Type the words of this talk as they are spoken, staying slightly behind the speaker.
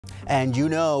And you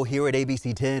know, here at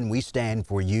ABC 10, we stand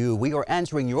for you. We are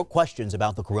answering your questions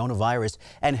about the coronavirus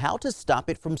and how to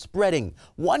stop it from spreading.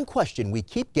 One question we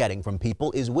keep getting from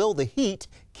people is, will the heat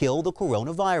kill the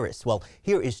coronavirus? Well,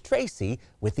 here is Tracy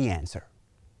with the answer.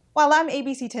 Well, I'm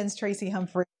ABC 10's Tracy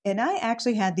Humphrey, and I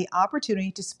actually had the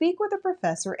opportunity to speak with a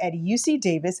professor at UC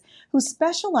Davis who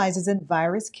specializes in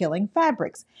virus-killing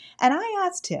fabrics. And I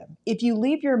asked him, if you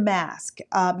leave your mask,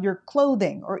 your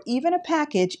clothing, or even a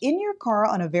package in your car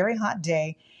on a very hot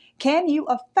day, can you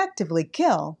effectively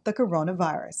kill the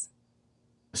coronavirus?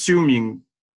 Assuming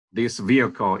this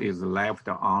vehicle is left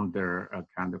under a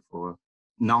kind of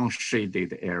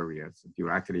non-shaded areas,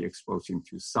 directly exposing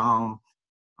to sun,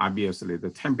 obviously, the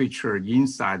temperature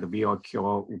inside the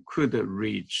vehicle could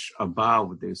reach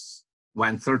above this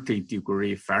 130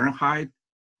 degree Fahrenheit,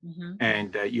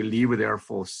 and you leave there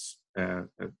for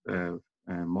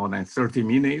more than 30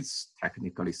 minutes,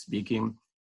 technically speaking.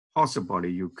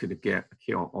 Possibly, you could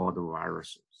kill all the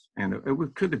viruses, and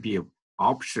it could be an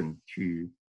option to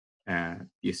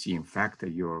disinfect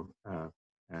your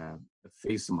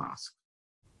face mask.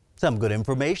 Some good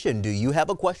information. Do you have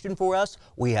a question for us?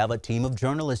 We have a team of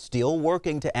journalists still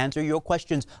working to answer your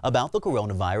questions about the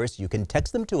coronavirus. You can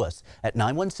text them to us at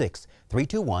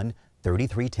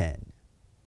 916-321-3310.